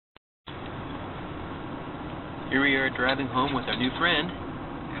Here we are driving home with our new friend.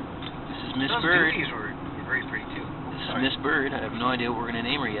 This is Miss Bird. These were very pretty too. This is Miss Bird. I have no idea what we're going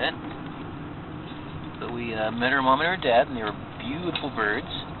to name her yet. But we met her mom and her dad, and they were beautiful birds.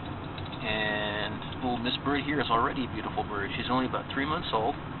 And little Miss Bird here is already a beautiful bird. She's only about 3 months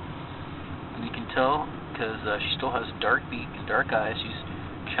old. And you can tell because she still has dark beak and dark eyes. She's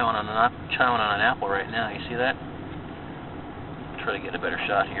chowing on an apple right now. You see that? Try to get a better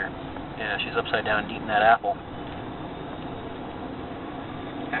shot here. Yeah, she's upside down eating that apple.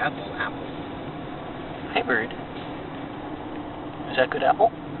 Apple. Hey, bird. Is that good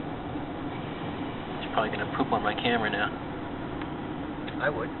apple? She's probably going to poop on my camera now. I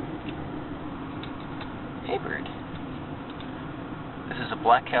would. Hey, bird. This is a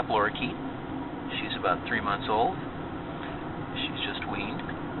black-capped lorikeet. She's about 3 months old. She's just weaned,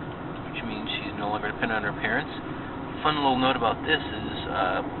 which means she's no longer dependent on her parents. Fun little note about this is,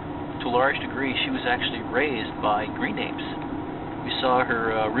 to a large degree, she was actually raised by green apes. We saw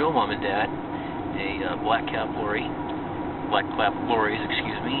her real mom and dad, a black-capped lorry, and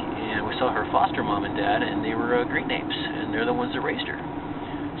we saw her foster mom and dad, and they were green apes, and they're the ones that raised her.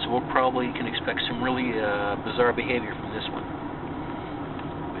 So we'll probably can expect some really bizarre behavior from this one.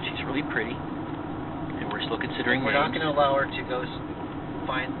 But she's really pretty, and we're still considering We're names. not going to allow her to go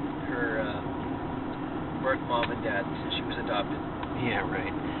find her birth mom and dad since she was adopted. Yeah, right.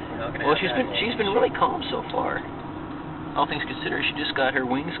 Well, she's been really calm so far. All things considered, she just got her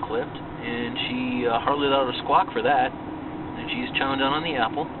wings clipped, and she hardly let out a squawk for that. And she's chowing down on the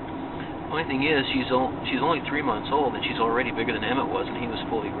apple. Only thing is, she's only 3 months old, and she's already bigger than Emmett was, and he was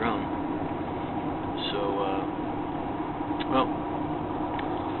fully grown. So, well,